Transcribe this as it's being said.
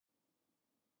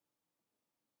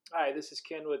Hi, this is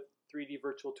Ken with 3D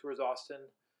Virtual Tours Austin.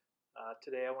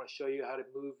 Today I want to show you how to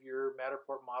move your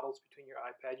Matterport models between your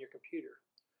iPad and your computer.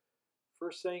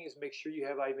 First thing is make sure you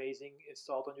have iMazing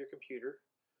installed on your computer.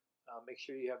 Make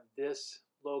sure you have this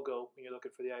logo when you're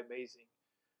looking for the iMazing.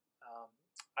 Um,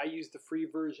 I use the free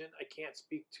version. I can't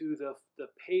speak to the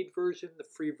paid version. The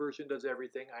free version does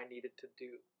everything I need it to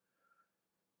do.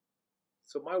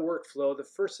 So my workflow, the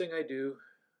first thing I do,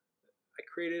 I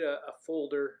created a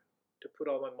folder to put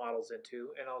all my models into,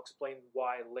 and I'll explain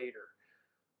why later.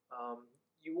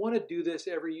 You want to do this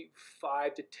every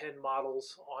 5 to 10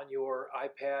 models on your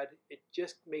iPad. It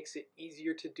just makes it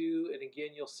easier to do, and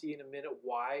again, you'll see in a minute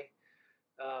why.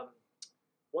 Um,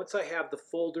 Once I have the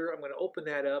folder, I'm going to open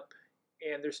that up,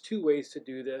 and there's two ways to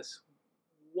do this.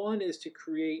 One is to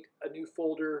create a new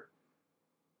folder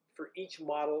for each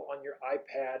model on your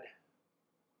iPad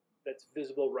that's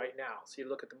visible right now. So you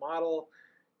look at the model,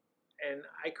 and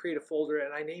I create a folder,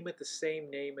 and I name it the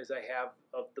same name as I have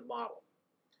of the model.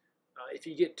 If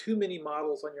you get too many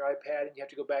models on your iPad and you have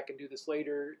to go back and do this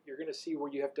later, you're going to see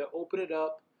where you have to open it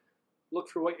up, look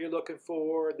for what you're looking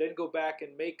for, then go back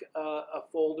and make a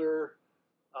folder.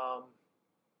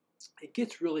 It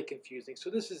gets really confusing. So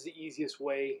this is the easiest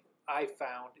way I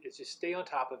found, is just stay on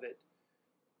top of it,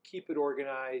 keep it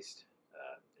organized,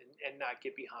 and not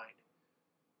get behind.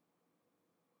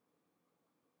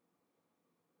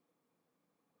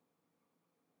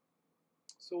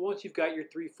 So once you've got your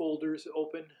 3 folders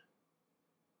open,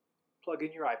 plug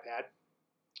in your iPad.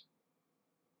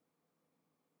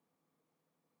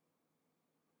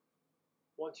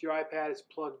 Once your iPad is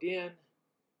plugged in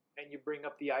and you bring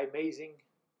up the iMazing,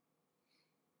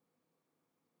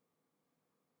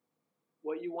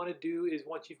 what you want to do is,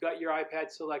 once you've got your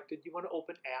iPad selected, you want to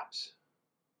open Apps.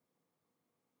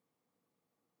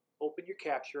 Open your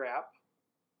Capture app.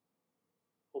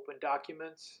 Open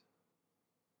Documents.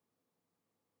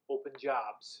 Open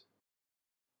Jobs.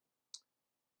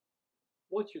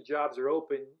 Once your jobs are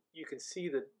open, you can see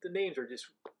that the names are just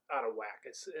out of whack.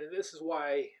 And this is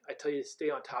why I tell you to stay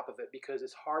on top of it, because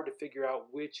it's hard to figure out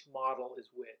which model is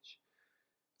which.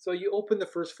 So you open the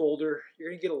first folder, you're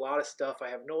going to get a lot of stuff. I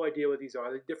have no idea what these are.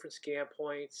 They're different scan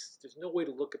points. There's no way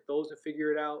to look at those and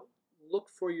figure it out. Look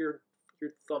for your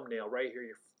thumbnail right here,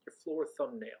 your floor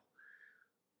thumbnail.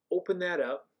 Open that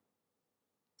up.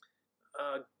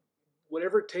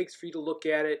 Whatever it takes for you to look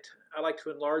at it, I like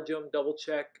to enlarge them, double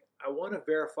check. I want to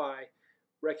verify,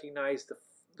 recognize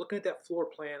looking at that floor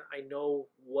plan, I know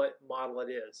what model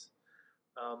it is.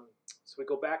 So we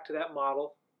go back to that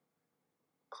model,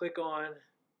 click on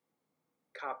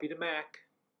Copy to Mac.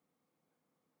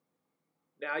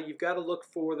 Now you've got to look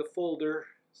for the folder.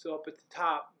 So up at the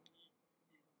top,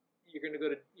 you're going to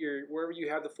go to wherever you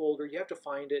have the folder. You have to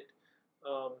find it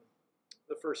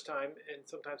the first time, and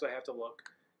sometimes I have to look.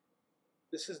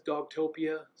 This is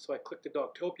Dogtopia, so I click the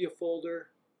Dogtopia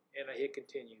folder and I hit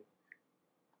continue.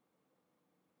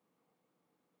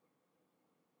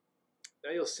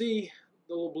 Now you'll see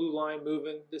the little blue line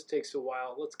moving. This takes a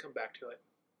while. Let's come back to it.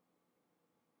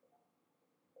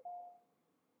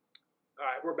 All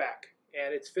right, we're back,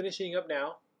 and it's finishing up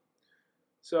now.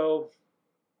 So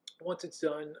once it's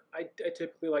done, I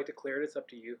typically like to clear it. It's up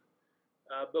to you.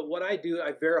 But what I do,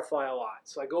 I verify a lot.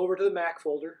 So I go over to the Mac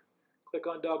folder, click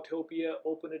on Dogtopia,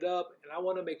 open it up, and I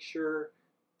want to make sure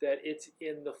that it's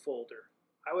in the folder.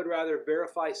 I would rather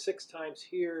verify 6 times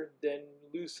here than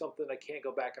lose something I can't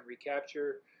go back and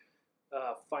recapture.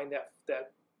 Find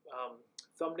that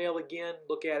thumbnail again,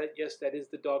 look at it. Yes, that is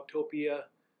the Dogtopia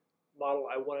model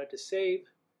I wanted to save.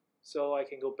 So I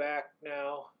can go back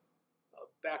now,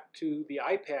 back to the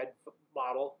iPad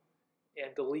model,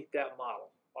 and delete that model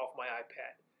off my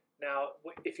iPad. Now,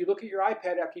 if you look at your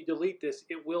iPad after you delete this,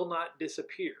 it will not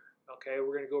disappear. Okay,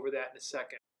 we're going to go over that in a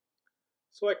second.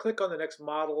 So I click on the next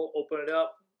model, open it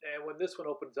up, and when this one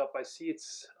opens up, I see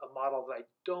it's a model that I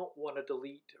don't want to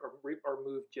delete or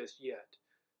move just yet.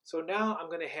 So now I'm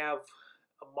going to have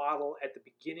a model at the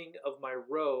beginning of my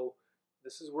row.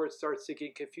 This is where it starts to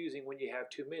get confusing when you have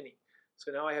too many.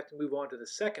 So now I have to move on to the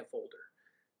second folder.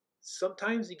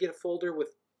 Sometimes you get a folder with,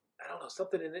 I don't know,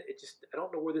 something in it. I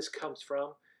don't know where this comes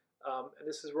from. And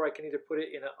this is where I can either put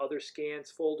it in an other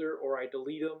scans folder or I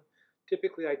delete them.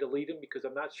 Typically I delete them because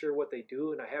I'm not sure what they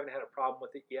do and I haven't had a problem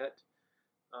with it yet.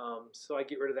 So I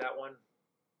get rid of that one.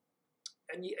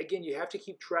 And again, you have to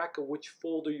keep track of which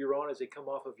folder you're on as they come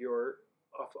off of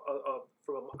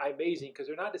from iMazing, because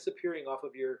they're not disappearing off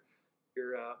of your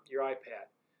iPad.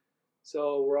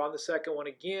 So we're on the second one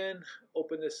again.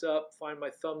 Open this up, find my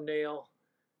thumbnail,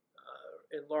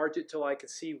 enlarge it till I can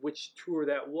see which tour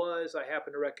that was. I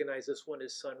happen to recognize this one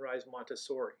is Sunrise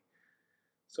Montessori.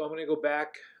 So I'm going to go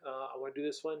back. I want to do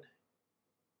this one.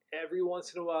 Every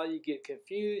once in a while you get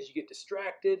confused, you get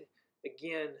distracted.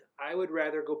 Again, I would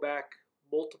rather go back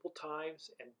multiple times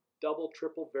and double,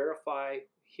 triple verify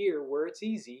here where it's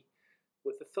easy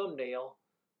with the thumbnail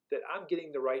that I'm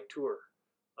getting the right tour.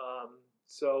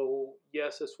 So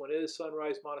yes, this one is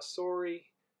Sunrise Montessori.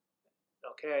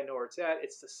 Okay, I know where it's at.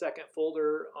 It's the second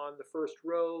folder on the first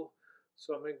row.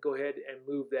 So I'm going to go ahead and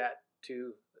move that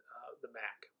to the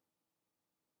Mac.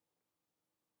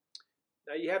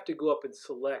 Now you have to go up and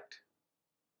select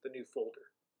the new folder.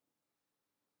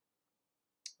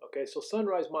 Okay, so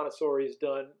Sunrise Montessori is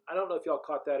done. I don't know if y'all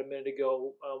caught that a minute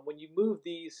ago. When you move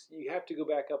these, you have to go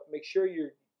back up. Make sure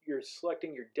you're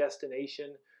selecting your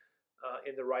destination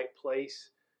in the right place.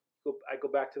 I go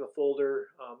back to the folder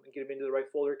and get them into the right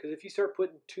folder, because if you start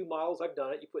putting two models, I've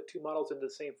done it, you put two models into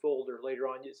the same folder later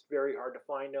on, it's very hard to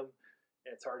find them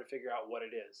and it's hard to figure out what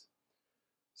it is.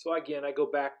 So again, I go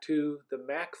back to the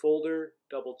Mac folder,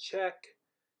 double check.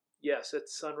 Yes,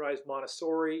 it's Sunrise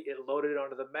Montessori. It loaded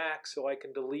onto the Mac, so I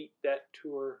can delete that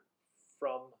tour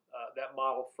from that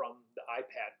model from the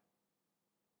iPad.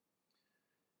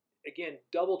 Again,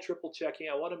 double, triple checking.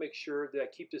 I want to make sure that I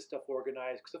keep this stuff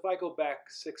organized, because if I go back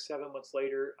 6, 7 months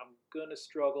later, I'm going to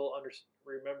struggle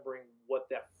remembering what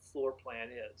that floor plan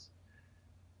is.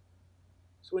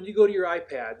 So when you go to your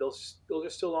iPad, those are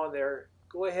still on there.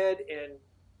 Go ahead and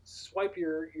swipe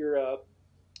your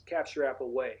Capture app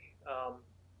away.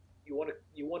 You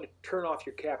want to turn off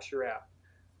your Capture app.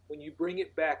 When you bring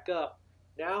it back up,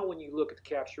 now when you look at the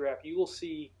Capture app, you will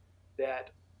see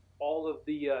that all of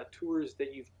the tours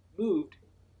that you've moved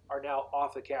are now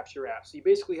off the Capture app. So you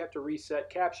basically have to reset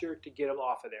Capture to get them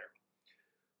off of there.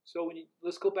 So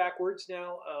let's go backwards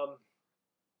now.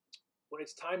 When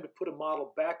it's time to put a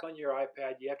model back on your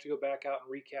iPad, you have to go back out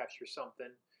and recapture something.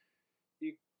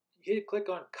 You click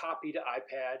on Copy to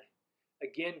iPad.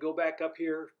 Again, go back up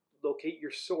here, locate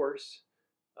your source.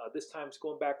 This time it's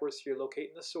going backwards, so you're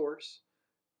locating the source.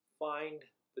 Find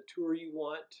the tour you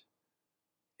want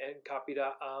and copy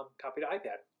to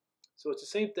iPad. So it's the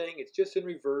same thing, it's just in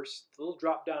reverse. The little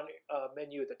drop down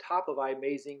menu at the top of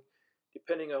iMazing,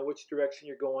 depending on which direction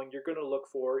you're going to look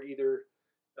for either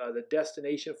the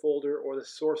destination folder or the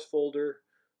source folder.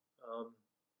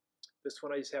 This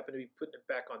one I just happen to be putting it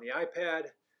back on the iPad.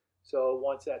 So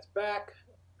once that's back,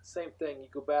 same thing, you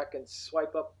go back and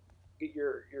swipe up, get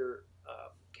your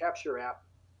Capture app,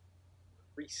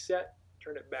 reset,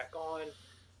 turn it back on,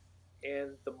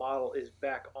 and the model is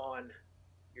back on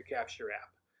your Capture app.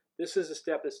 This is a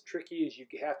step that's tricky, is you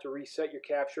have to reset your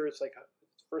Capture. It's like the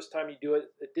first time you do it,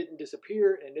 it didn't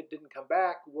disappear and it didn't come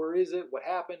back. Where is it? What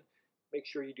happened? Make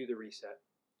sure you do the reset.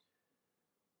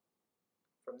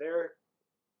 From there,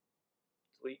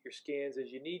 delete your scans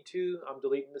as you need to. I'm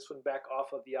deleting this one back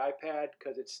off of the iPad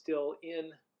because it's still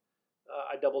in.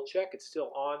 I double check, it's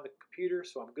still on the computer,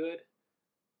 so I'm good.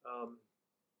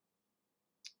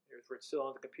 Here's where it's still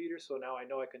on the computer, so now I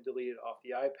know I can delete it off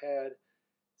the iPad.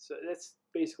 So that's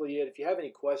basically it. If you have any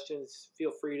questions,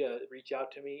 feel free to reach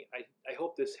out to me. I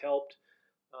hope this helped.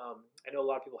 I know a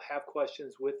lot of people have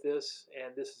questions with this,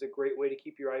 and this is a great way to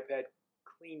keep your iPad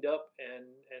cleaned up and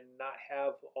not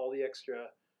have all the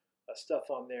extra stuff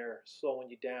on there slowing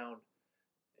you down.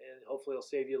 And hopefully it'll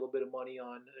save you a little bit of money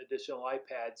on additional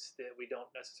iPads that we don't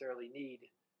necessarily need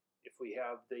if we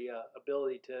have the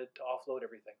ability to offload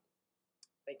everything.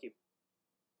 Thank you.